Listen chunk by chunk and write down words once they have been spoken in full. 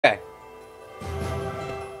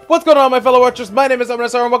What's going on, my fellow watchers? My name is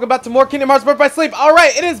Omnisar, and welcome back to more Kingdom Hearts Birth by Sleep.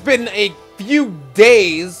 Alright, it has been a few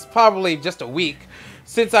days, probably just a week,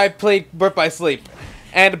 since I played Birth by Sleep.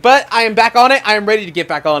 But I am back on it. I am ready to get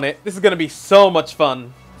back on it. This is going to be so much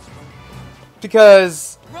fun.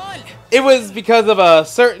 Because it was because of a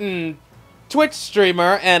certain Twitch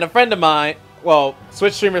streamer and a friend of mine, well,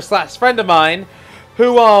 Twitch streamer slash friend of mine,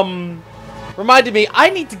 who, reminded me, I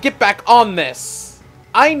need to get back on this.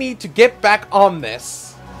 I need to get back on this.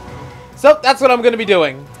 So, that's what I'm going to be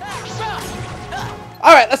doing.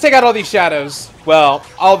 Alright, let's take out all these shadows. Well,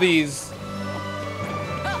 all these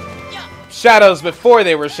shadows before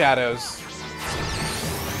they were shadows.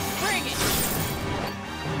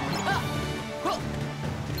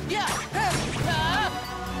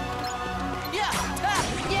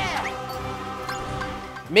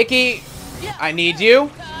 Mickey, I need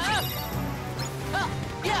you.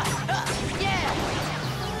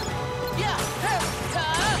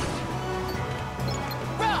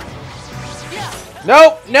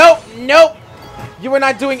 Nope, nope, nope. You were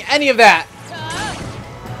not doing any of that.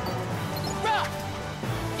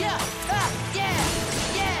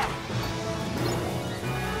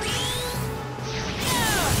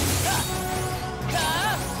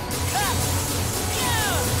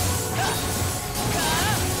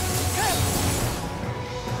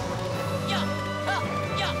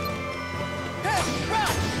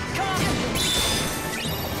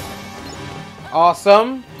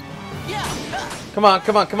 Awesome. Come on,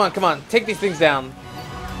 come on, come on, come on. Take these things down.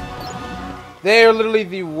 They're literally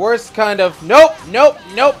the worst kind of... Nope, nope,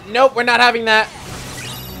 nope, nope. We're not having that.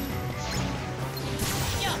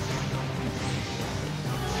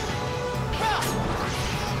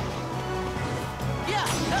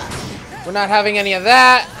 We're not having any of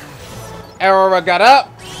that. Aurora got up.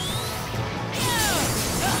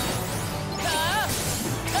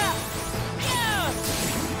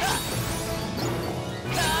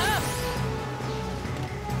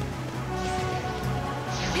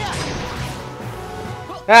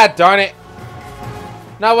 Ah, darn it.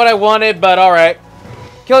 Not what I wanted, but alright.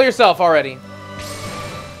 Kill yourself already.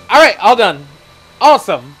 Alright, all done.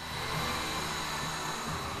 Awesome.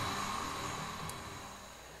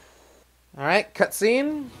 Alright,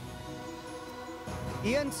 cutscene.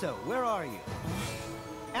 Ienso, where are you?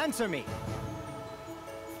 Answer me.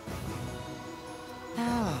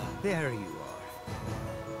 Ah, there you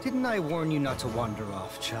are. Didn't I warn you not to wander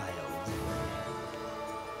off, child?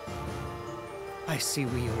 I see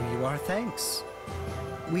we owe you our thanks.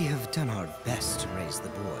 We have done our best to raise the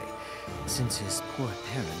boy, since his poor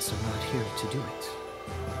parents are not here to do it.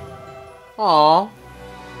 Aww.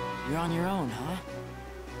 You're on your own, huh?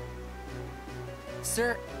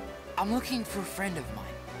 Sir, I'm looking for a friend of mine.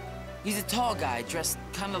 He's a tall guy dressed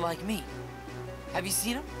kinda like me. Have you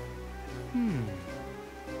seen him?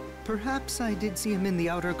 Perhaps I did see him in the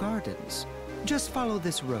outer gardens. Just follow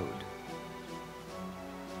this road.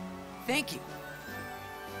 Thank you.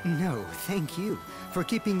 No, thank you for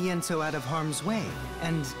keeping Ienso out of harm's way.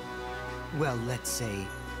 And, well, let's say,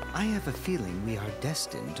 I have a feeling we are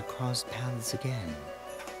destined to cross paths again.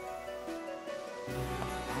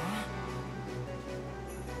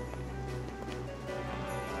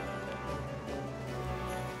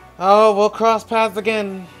 Oh, we'll cross paths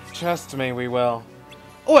again. Trust me, we will.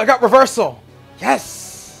 Oh, I got reversal. Yes.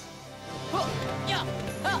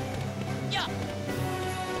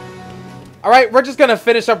 Alright, we're just gonna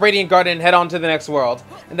finish up Radiant Garden and head on to the next world.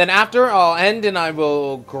 And then after, I'll end and I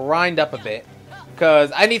will grind up a bit.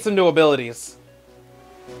 Because I need some new abilities.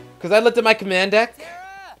 Because I looked at my command deck.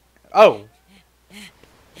 Oh. I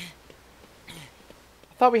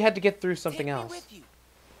thought we had to get through something else.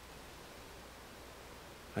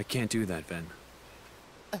 I can't do that, Ven.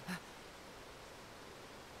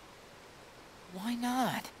 Why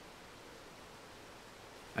not?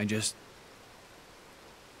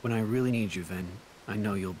 When I really need you, Ven, I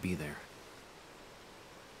know you'll be there.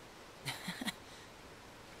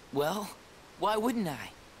 Well, why wouldn't I?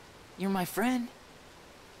 You're my friend.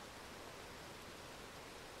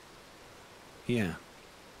 Yeah.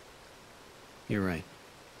 You're right.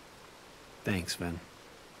 Thanks, Ven.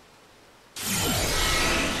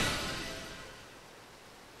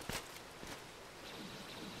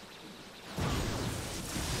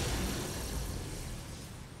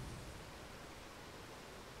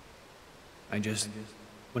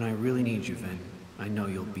 When I really need you, Ven, I know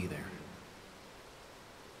you'll be there.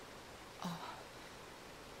 Oh.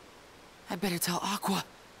 I better tell Aqua.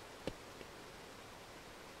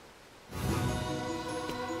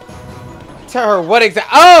 Tell her what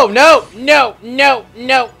exactly. Oh, no, no, no,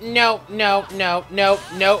 no, no, no, no, no,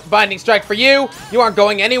 no. Binding strike for you. You aren't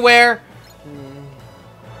going anywhere.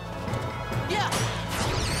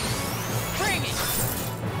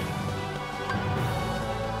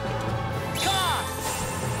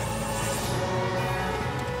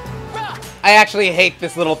 I actually hate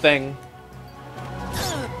this little thing.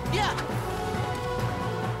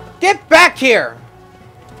 Get back here!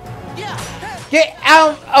 Get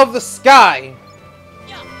out of the sky!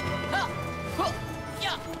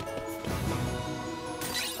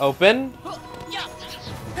 Open.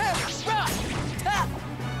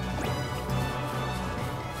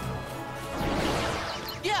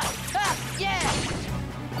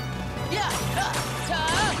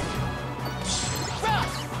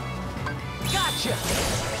 Gotcha.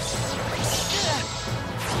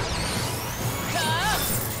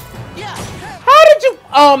 How did you...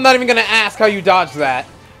 Oh, I'm not even gonna ask how you dodged that.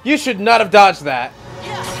 You should not have dodged that.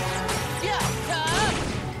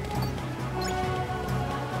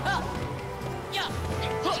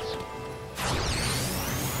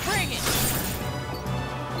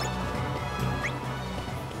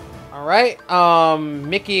 Alright,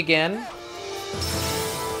 Mickey again.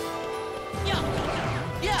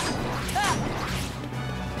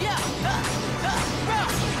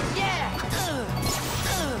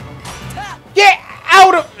 Get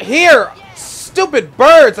out of here! Stupid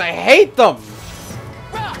birds, I hate them!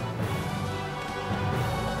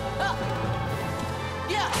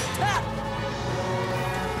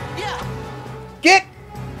 Get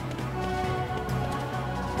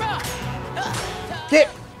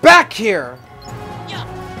back here!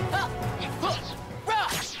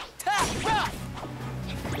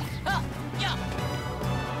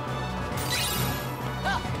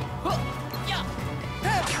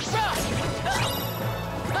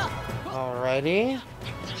 Alrighty.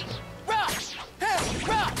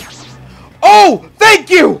 Oh! Thank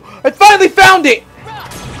you! I finally found it!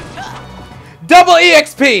 Double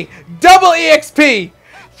EXP! Double EXP!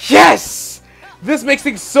 Yes! This makes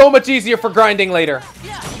things so much easier for grinding later.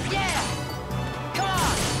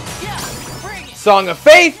 Song of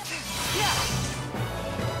Faith!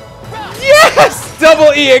 Yes!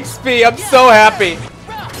 Double EXP! I'm so happy!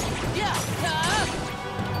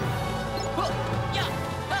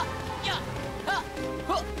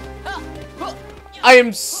 I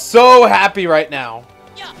am so happy right now.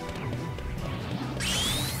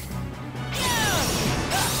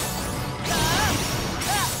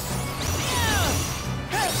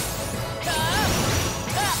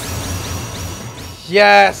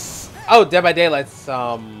 Yes! Oh, Dead by Daylight's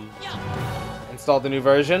installed the new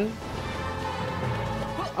version.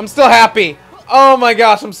 I'm still happy. Oh my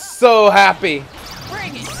gosh, I'm so happy.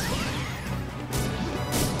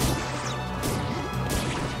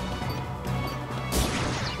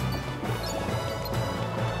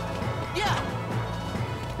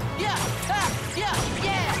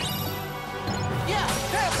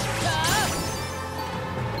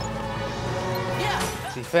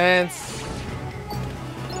 Defense.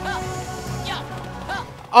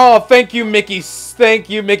 Oh, thank you, Mickey. Thank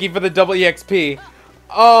you, Mickey, for the double EXP.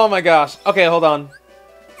 Oh my gosh. Okay, hold on.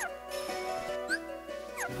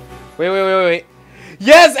 Wait.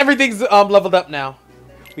 Yes, everything's leveled up now.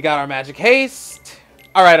 We got our magic haste.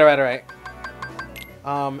 Alright.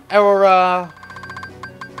 Aurora.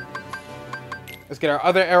 Let's get our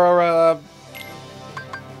other Aurora.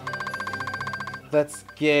 Let's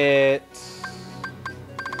get...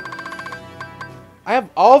 I have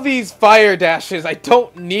all these fire dashes I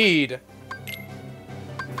don't need.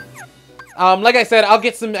 Like I said, I'll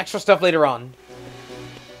get some extra stuff later on.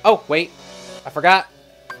 Oh, wait. I forgot.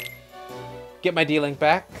 Get my D-Link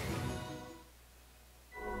back.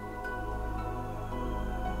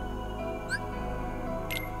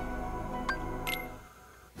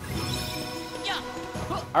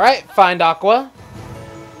 Alright, find Aqua.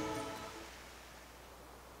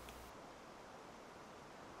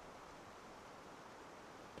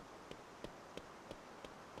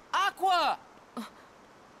 Aqua!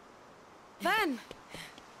 Ven!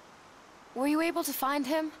 Were you able to find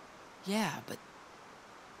him? Yeah, but...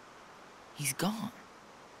 he's gone.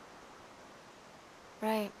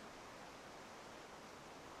 Right.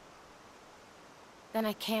 Then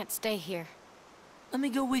I can't stay here. Let me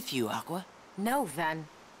go with you, Aqua. No, Ven.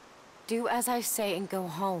 Do as I say and go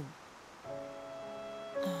home.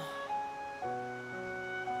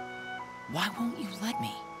 Why won't you let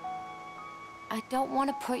me? I don't want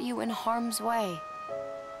to put you in harm's way.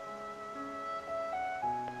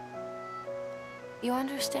 You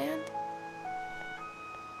understand?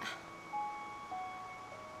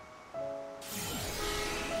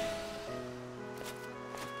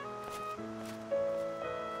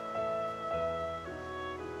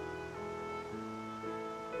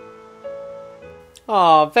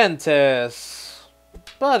 Aw, Ventus.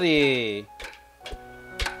 Buddy.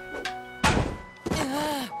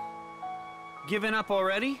 Giving up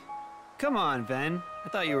already? Come on, Ven. I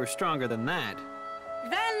thought you were stronger than that.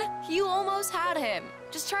 Ven, you almost had him.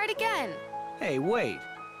 Just try it again. Hey, wait.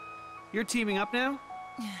 You're teaming up now?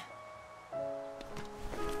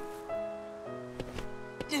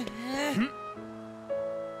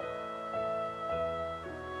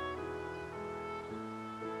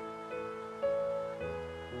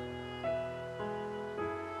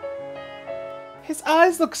 His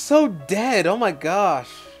eyes look so dead. Oh my gosh.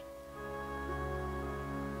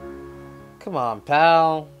 Come on,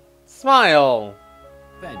 pal. Smile.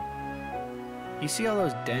 Ben, you see all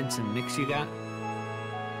those dents and nicks you got?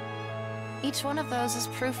 Each one of those is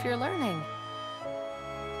proof you're learning.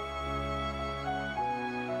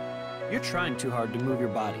 You're trying too hard to move your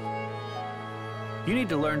body. You need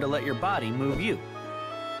to learn to let your body move you.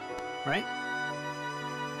 Right?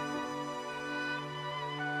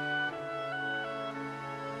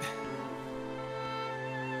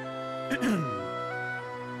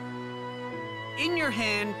 In your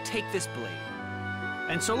hand, take this blade.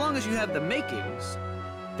 And so long as you have the makings,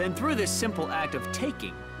 then through this simple act of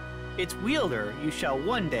taking, its wielder you shall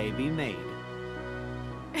one day be made.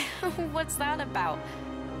 What's that about?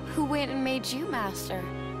 Who went and made you master?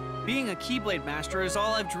 Being a Keyblade master is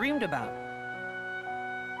all I've dreamed about.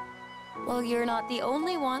 Well, you're not the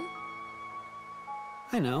only one.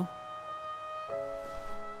 I know.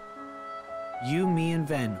 You, me, and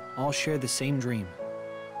Ven all share the same dream.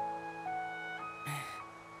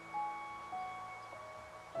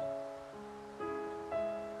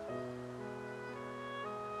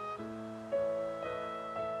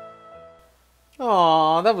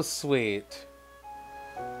 Aw, that was sweet.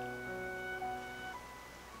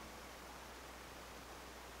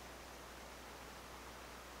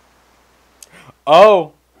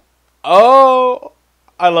 Oh! Oh!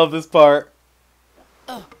 I love this part.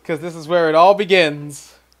 Because this is where it all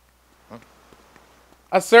begins.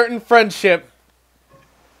 A certain friendship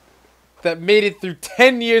that made it through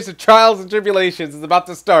 10 years of trials and tribulations is about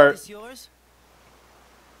to start. Is this yours?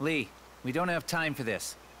 Lee, we don't have time for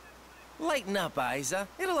this. Lighten up, Isa.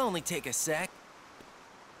 It'll only take a sec.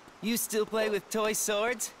 You still play with toy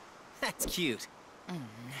swords? That's cute.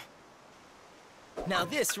 Now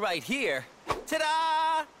this right here,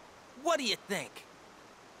 ta-da! What do you think?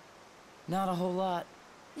 Not a whole lot.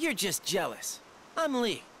 You're just jealous. I'm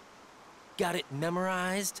Lee. Got it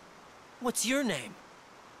memorized? What's your name?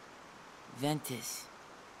 Ventus.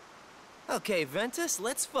 Okay, Ventus,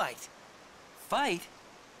 let's fight. Fight?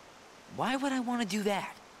 Why would I want to do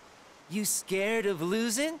that? You scared of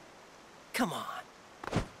losing? Come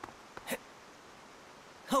on.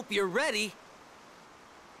 Hope you're ready.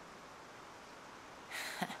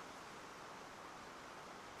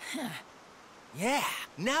 Yeah,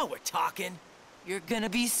 now we're talking. You're gonna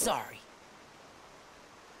be sorry.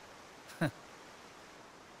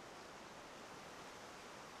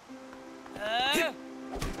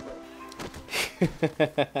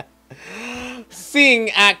 Seeing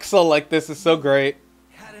Axel like this is so great.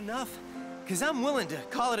 Had enough? Cause I'm willing to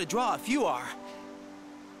call it a draw if you are.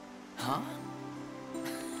 Huh?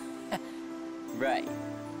 Right.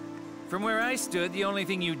 From where I stood, the only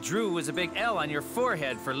thing you drew was a big L on your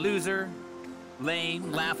forehead for loser,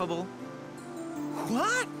 lame, laughable.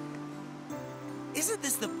 What? Isn't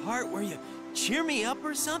this the part where you cheer me up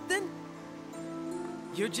or something?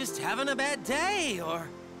 You're just having a bad day, or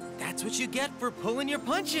that's what you get for pulling your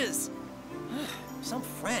punches. Some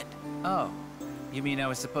friend. Oh, you mean I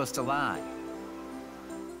was supposed to lie?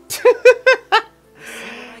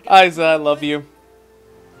 Isa, I love you.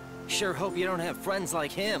 Sure hope you don't have friends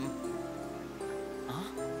like him.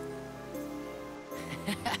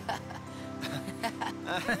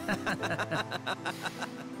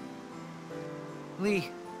 Lee,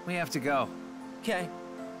 we have to go. Okay.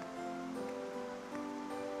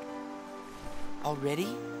 Already?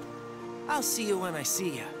 I'll see you when I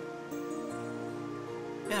see you.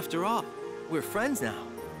 After all, we're friends now.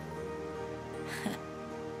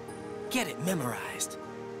 Get it memorized.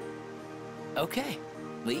 Okay,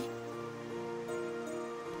 Lee.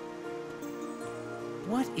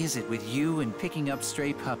 What is it with you and picking up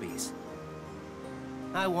stray puppies?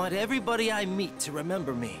 I want everybody I meet to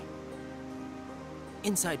remember me.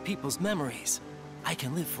 Inside people's memories, I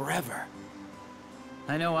can live forever.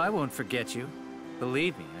 I know I won't forget you.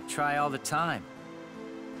 Believe me, I try all the time.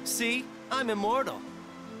 See? I'm immortal.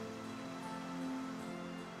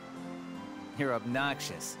 You're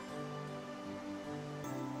obnoxious.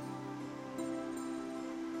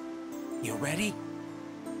 You ready?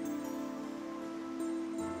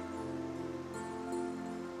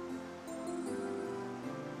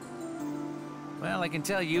 Well, I can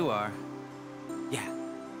tell you are. Yeah.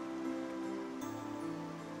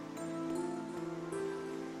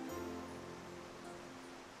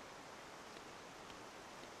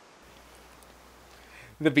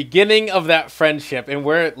 The beginning of that friendship and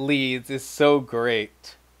where it leads is so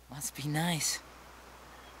great. Must be nice.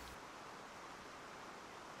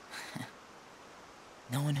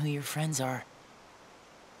 Knowing who your friends are.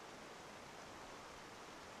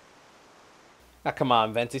 Ah, come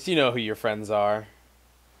on, Ventus. You know who your friends are.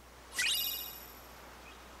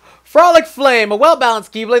 Frolic Flame, a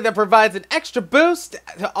well-balanced Keyblade that provides an extra boost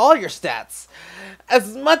to all your stats.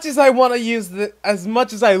 As much as I want to use as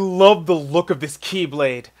much as I love the look of this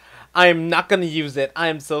Keyblade, I am not going to use it. I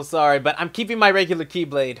am so sorry, but I'm keeping my regular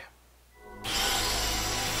Keyblade.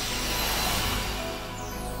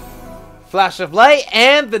 Flash of Light,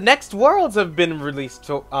 and the next worlds have been released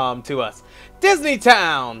to us. Disney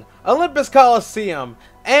Town, Olympus Coliseum,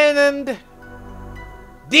 and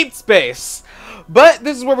Deep Space. But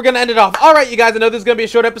this is where we're going to end it off. Alright, you guys, I know this is going to be a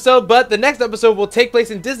short episode, but the next episode will take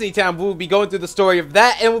place in Disney Town. We'll be going through the story of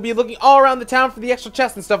that, and we'll be looking all around the town for the extra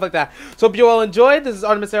chests and stuff like that. So hope you all enjoyed. This is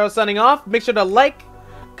Artemis Arrow signing off. Make sure to like,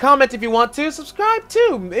 comment if you want to, subscribe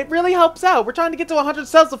too. It really helps out. We're trying to get to 100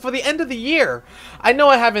 subs before the end of the year. I know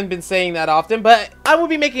I haven't been saying that often, but I will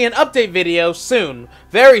be making an update video soon,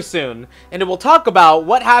 very soon, and it will talk about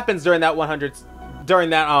what happens during that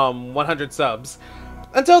 100 subs.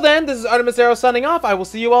 Until then, this is Artemis Arrow signing off. I will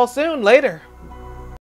see you all soon. Later.